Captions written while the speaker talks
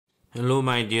Hello,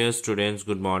 my dear students.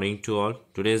 Good morning to all.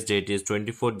 Today's date is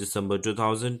 24th December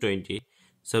 2020.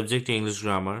 Subject English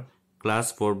Grammar.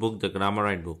 Class 4 book, the Grammar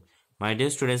Right book. My dear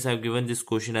students, I have given this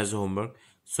question as a homework.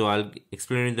 So I'll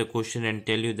explain the question and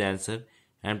tell you the answer.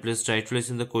 And please try to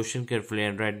listen the question carefully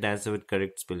and write the answer with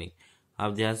correct spelling.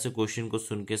 आप ध्यान से question को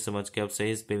सुन के समझ के आप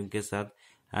सही spelling के साथ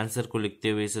आंसर को लिखते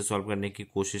हुए इसे सॉल्व करने की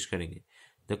कोशिश करेंगे.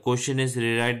 The question is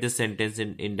rewrite the sentence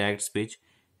in indirect speech.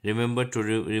 Remember to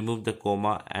remove the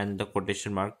comma and the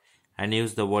quotation mark and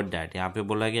use the word that. यहाँ पे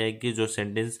बोला गया है कि जो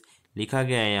सेंटेंस लिखा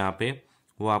गया है यहाँ पे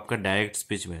वो आपका डायरेक्ट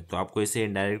स्पीच में, तो आपको इसे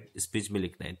इनडायरेक्ट स्पीच में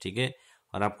लिखना है, ठीक है.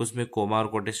 और आपको उसमें कोमा और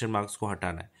कोटेशन मार्क्स को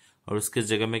हटाना है और उसके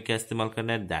जगह में क्या इस्तेमाल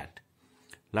करना है, दैट.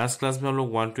 लास्ट क्लास में हम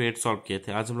लोग 1 to 8 सॉल्व किए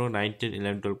थे. आज हम लोग 9, 10,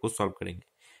 11, 12 को सॉल्व करेंगे.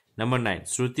 Number 9.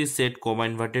 Shruti said coma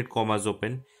inverted commas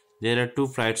open there are 2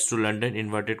 flights to London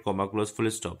inverted comma close full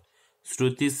stop.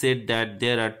 Shruti said that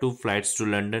there are 2 flights to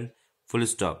London, full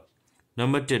stop.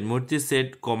 Number 10. Murthy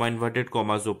said, comma, inverted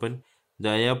commas open, the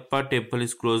Ayappa temple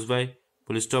is close by,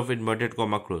 full stop, inverted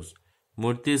comma close.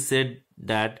 Murthy said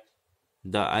that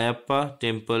the Ayappa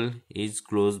temple is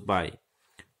close by.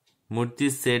 Murthy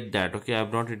said that, okay, I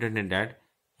have not written in that.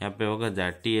 यहाँ पे होगा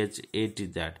that, THAT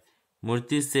that.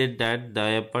 Murthy said that the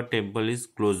Ayappa temple is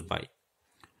close by.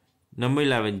 Number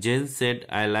 11. Jane said,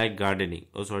 I like gardening.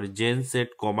 Oh, sorry. Jane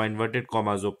said, comma, inverted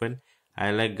commas open.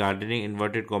 I like gardening,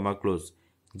 inverted comma close.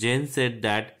 Jane said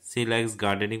that she likes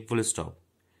gardening, full stop.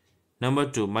 Number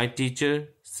 2. My teacher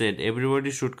said,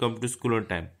 everybody should come to school on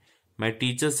time. My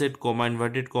teacher said, comma,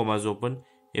 inverted commas open.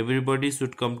 Everybody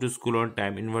should come to school on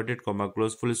time, inverted comma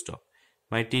close, full stop.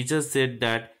 My teacher said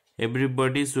that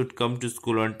everybody should come to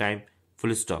school on time,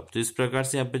 full stop. तो इस प्रकार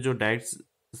से यहाँ पे जो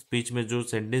direct speech में जो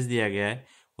sentence दिया गया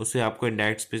है उसे आपको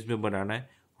इनडायरेक्ट स्पीच में बनाना है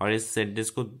और इस सेंटेंस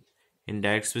को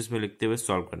इनडायरेक्ट स्पीच में लिखते हुए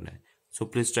सॉल्व करना है. So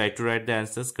please try to right the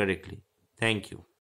answers correctly. Thank you.